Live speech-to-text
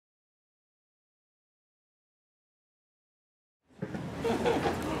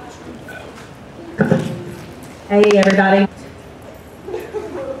Hey everybody.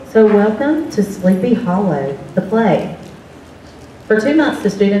 So welcome to Sleepy Hollow, the play. For 2 months the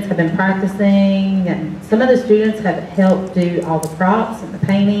students have been practicing, and some of the students have helped do all the props and the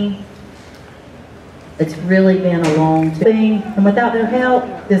painting. It's really been a long thing, and without their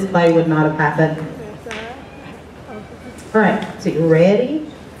help, this play would not have happened. All right, so you ready?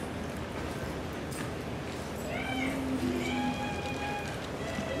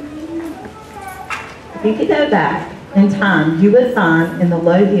 If you could go back in time, you would find in the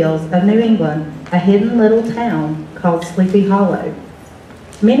low hills of New England a hidden little town called Sleepy Hollow.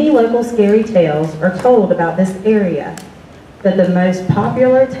 Many local scary tales are told about this area, but the most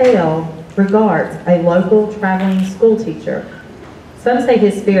popular tale regards a local traveling school teacher. Some say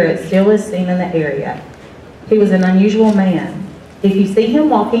his spirit still is seen in the area. He was an unusual man. If you see him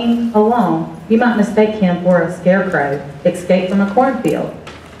walking alone, you might mistake him for a scarecrow escaped from a cornfield.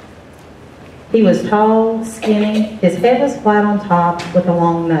 He was tall, skinny, his head was flat on top with a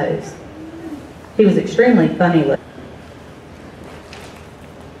long nose. He was extremely funny looking.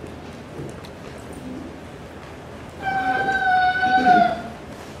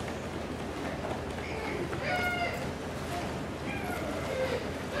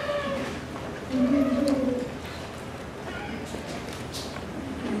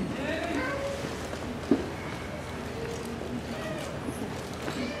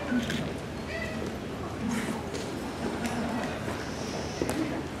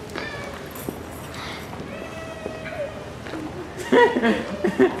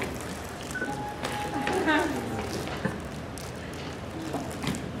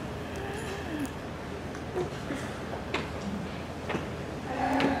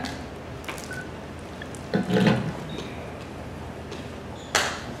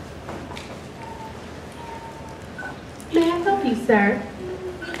 May I help you, sir?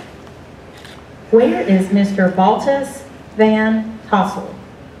 Where is Mr. Baltus Van Tassel?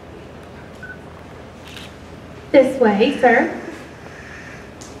 This way, sir.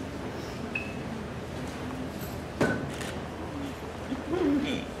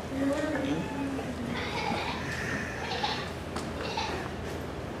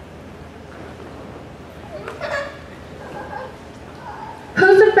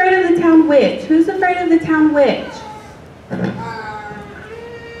 Who's afraid of the town witch? Who's afraid of the town witch?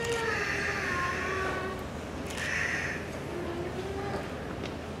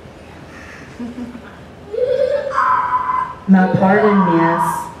 My pardon, miss.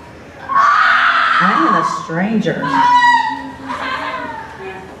 I am a stranger.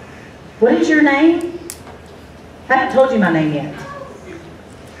 What is your name? I haven't told you my name yet.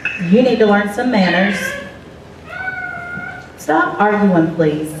 You need to learn some manners. Stop arguing,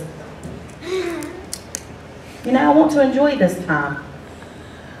 please. You know, I want to enjoy this time.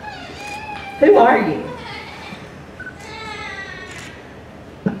 Who are you?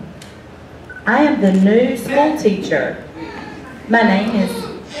 I am the new school teacher. My name is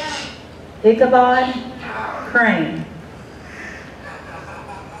Ichabod Crane.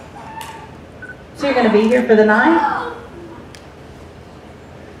 So you're going to be here for the night?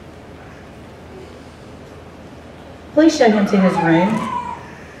 Please show him to his room.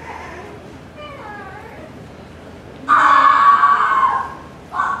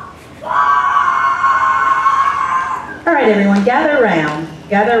 All right, everyone, gather around.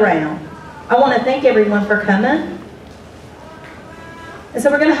 Gather around. I want to thank everyone for coming. And so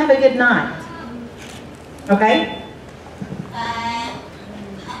we're going to have a good night. Okay?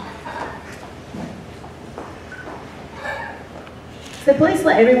 So please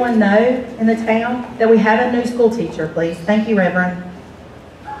let everyone know in the town that we have a new school teacher, please. Thank you, Reverend.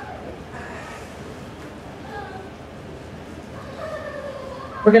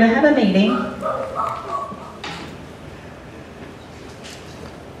 We're going to have a meeting.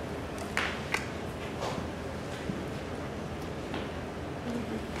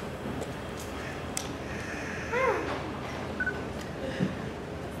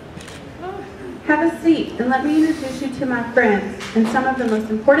 Have a seat and let me introduce you to my friends and some of the most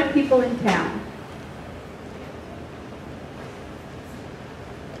important people in town.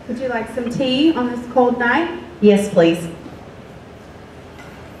 Would you like some tea on this cold night? Yes, please.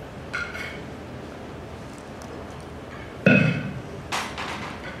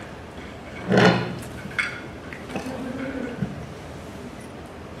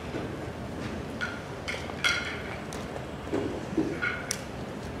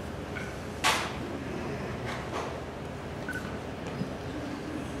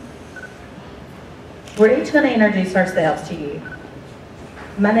 We're each going to introduce ourselves to you.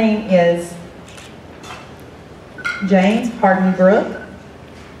 My name is James Hardenbrook,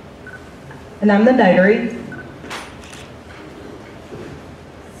 and I'm the notary.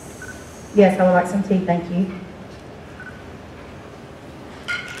 Yes, I would like some tea, thank you.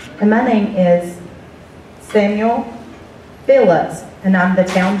 And my name is Samuel Phillips, and I'm the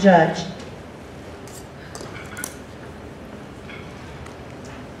town judge.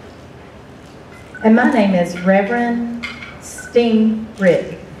 And my name is Reverend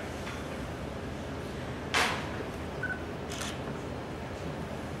Stingrick.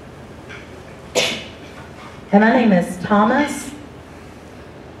 And my name is Thomas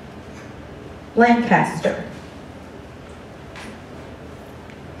Lancaster.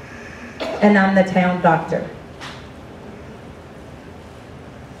 And I'm the town doctor.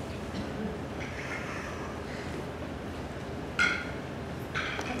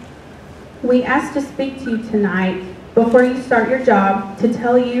 We asked to speak to you tonight before you start your job to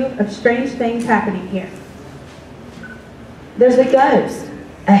tell you of strange things happening here. There's a ghost,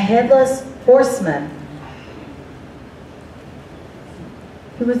 a headless horseman.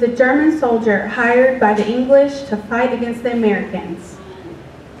 He was a German soldier hired by the English to fight against the Americans.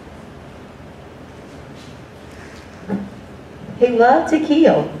 He loved to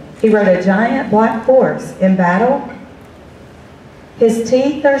kill. He rode a giant black horse in battle. His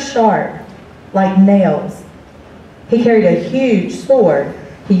teeth are sharp, like nails. He carried a huge sword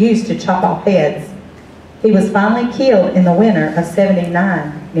he used to chop off heads. He was finally killed in the winter of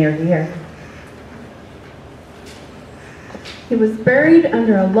 '79 near here. He was buried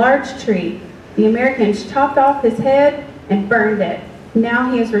under a large tree. The Americans chopped off his head and burned it.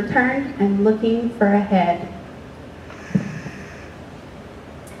 Now he has returned and looking for a head.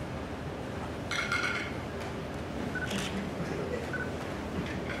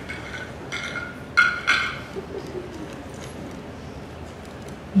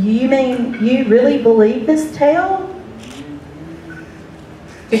 You mean you really believe this tale?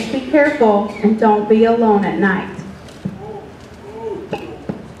 Just be careful and don't be alone at night.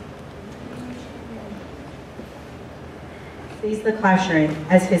 Sees the classroom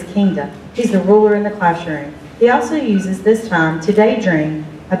as his kingdom. He's the ruler in the classroom. He also uses this time to daydream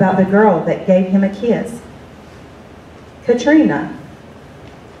about the girl that gave him a kiss, Katrina.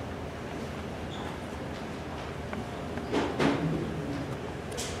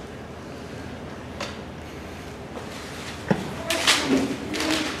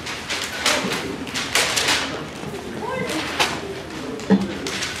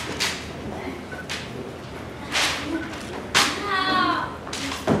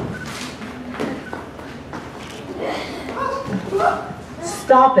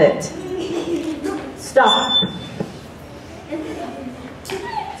 Stop it. Stop.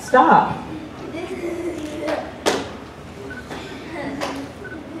 Stop.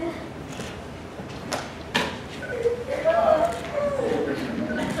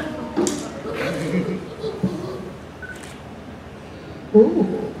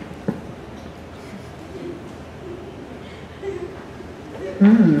 Ooh.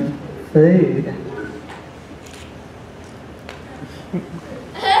 Food.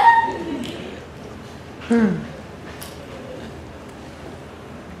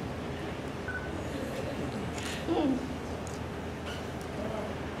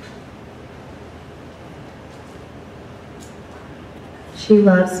 She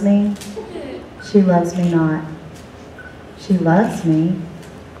loves me. She loves me not. She loves me.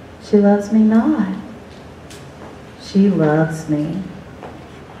 She loves me not. She loves me.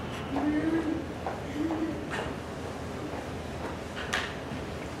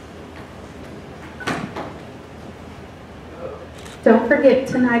 Don't forget,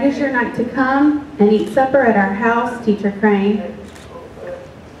 tonight is your night to come and eat supper at our house, Teacher Crane.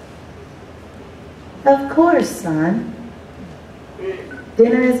 Of course, son.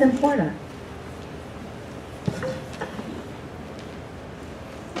 Dinner is important.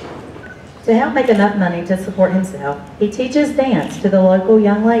 To help make enough money to support himself, he teaches dance to the local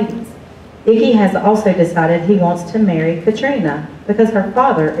young ladies. Icky has also decided he wants to marry Katrina because her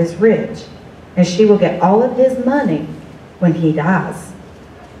father is rich, and she will get all of his money when he dies.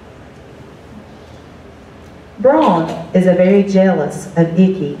 Braun is very jealous of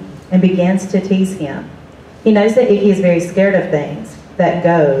Icky and begins to tease him. He knows that Icky is very scared of things that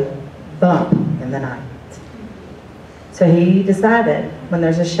go bump in the night. So he decided when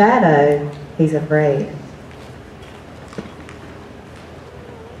there's a shadow, he's afraid.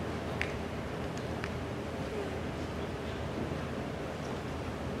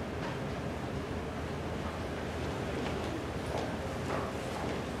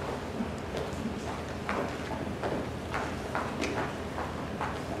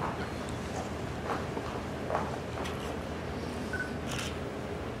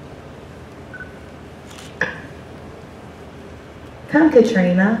 Come,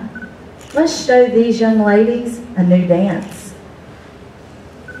 Katrina. Let's show these young ladies a new dance.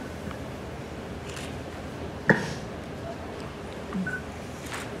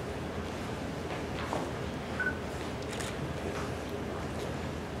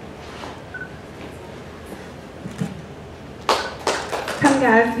 Come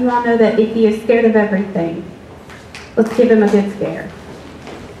guys, you all know that Icky is scared of everything. Let's give him a good scare.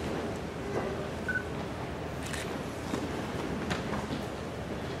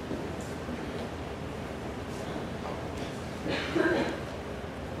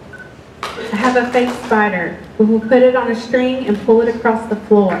 I have a fake spider. We will put it on a string and pull it across the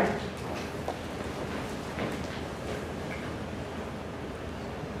floor.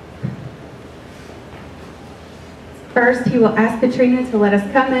 First, he will ask Katrina to let us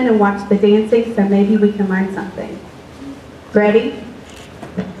come in and watch the dancing so maybe we can learn something. Ready?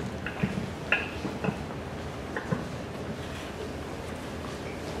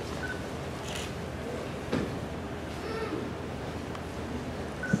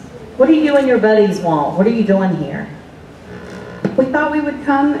 What do you and your buddies want? What are you doing here? We thought we would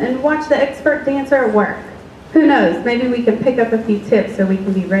come and watch the expert dancer at work. Who knows, maybe we can pick up a few tips so we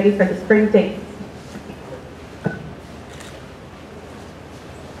can be ready for the spring dance.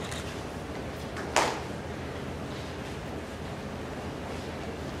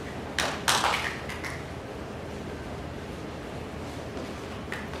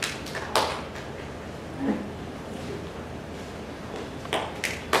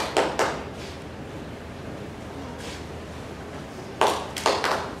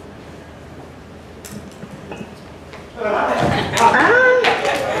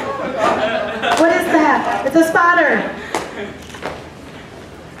 What is that? It's a spider.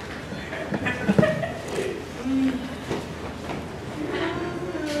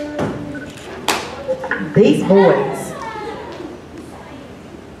 These boys.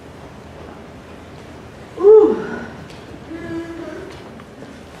 Ooh.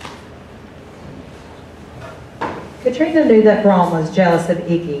 Katrina knew that Braun was jealous of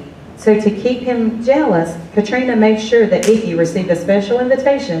Icky. So to keep him jealous, Katrina made sure that Icky received a special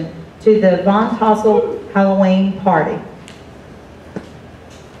invitation to the Von Tassel Halloween party.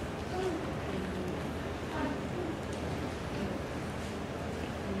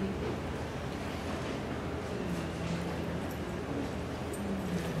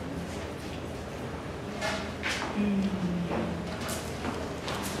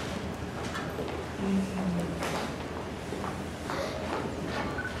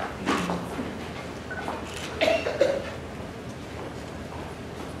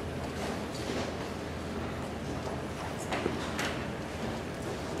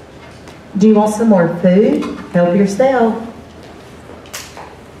 Do you want some more food? Help yourself.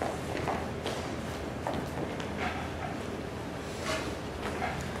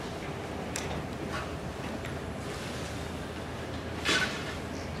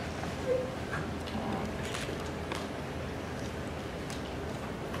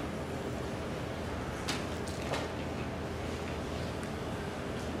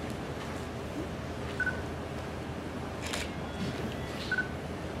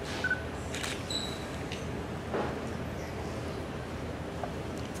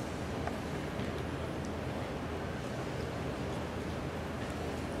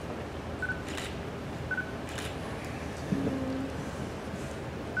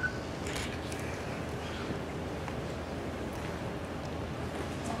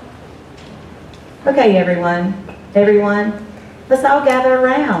 Okay, everyone, let's all gather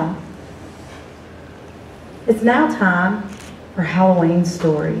around. It's now time for Halloween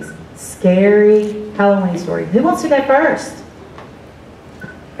stories. Scary Halloween stories. Who wants to go first?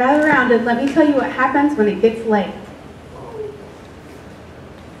 Gather around and let me tell you what happens when it gets late.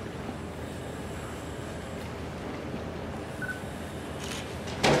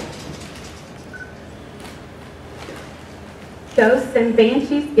 Ghosts and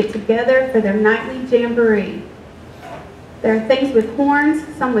banshees get together for their nightly jamboree. There are things with horns,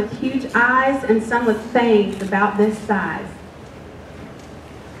 some with huge eyes, and some with fangs about this size.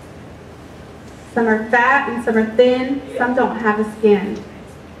 Some are fat and some are thin, some don't have a skin.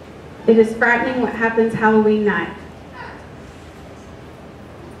 It is frightening what happens Halloween night.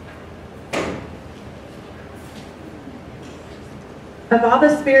 Of all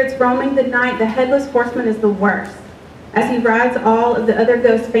the spirits roaming the night, the Headless Horseman is the worst. As he rides, all of the other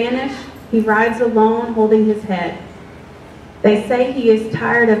ghosts vanish. He rides alone, holding his head. They say he is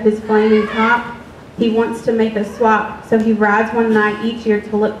tired of his flaming top. He wants to make a swap, so he rides one night each year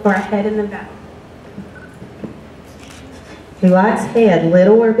to look for a head in the valley. He likes head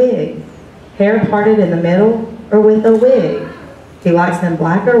little or big, hair parted in the middle or with a wig. He likes them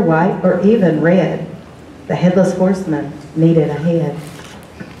black or white or even red. The headless horseman needed a head.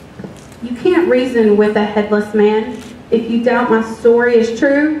 You can't reason with a headless man. If you doubt my story is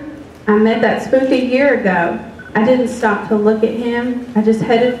true, I met that spook a year ago. I didn't stop to look at him. I just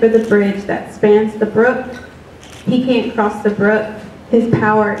headed for the bridge that spans the brook. He can't cross the brook. His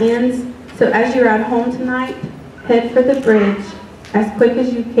power ends. So as you ride home tonight, head for the bridge as quick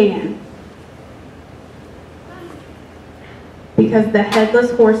as you can. Because the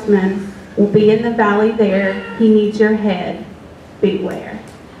headless horseman will be in the valley there. He needs your head. Beware.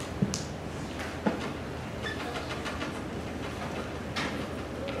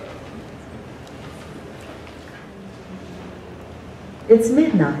 It's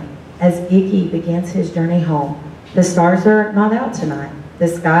midnight as Icky begins his journey home. The stars are not out tonight. The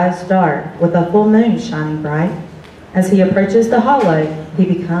sky is dark with a full moon shining bright. As he approaches the hollow, he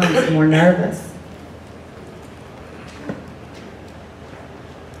becomes more nervous.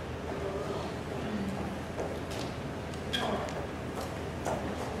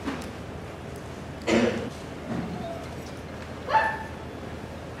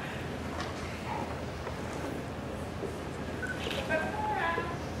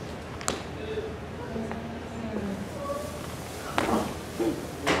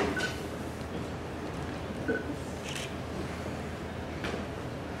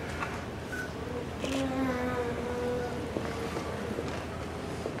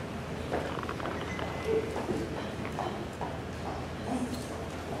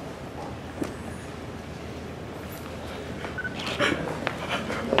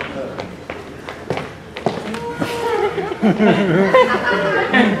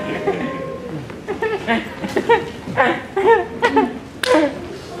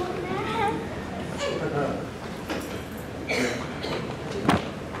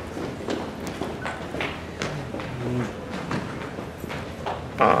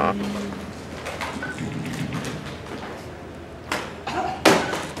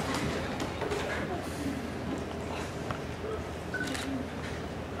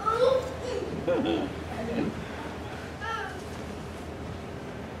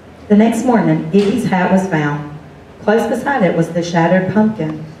 The next morning, Iggy's hat was found. Close beside it was the shattered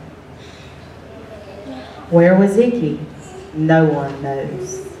pumpkin. Where was Iggy? No one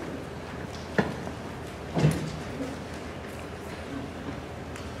knows.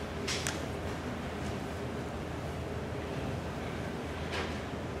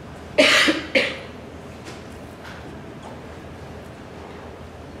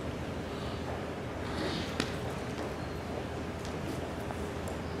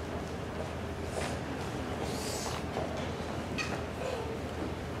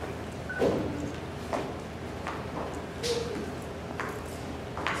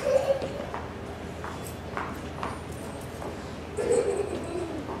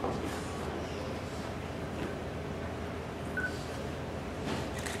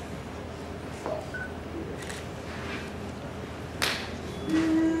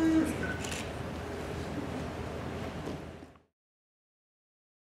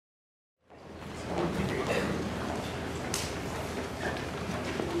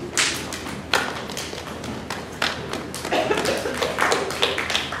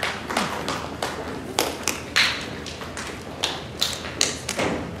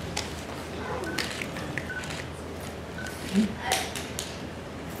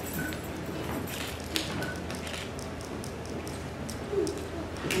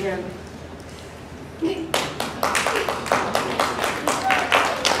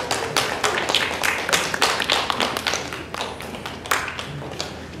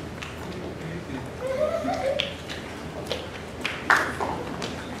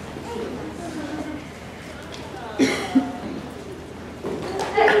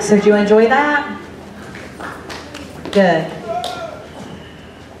 So did you enjoy that? Good.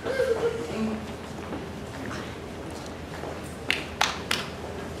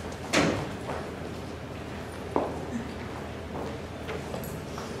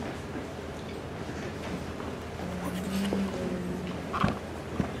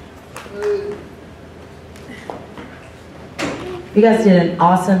 You guys did an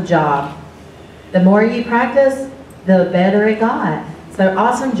awesome job. The more you practice, the better it got. So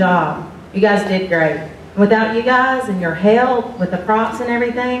awesome job. You guys did great. Without you guys and your help with the props and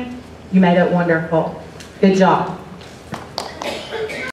everything, you made it wonderful. Good job.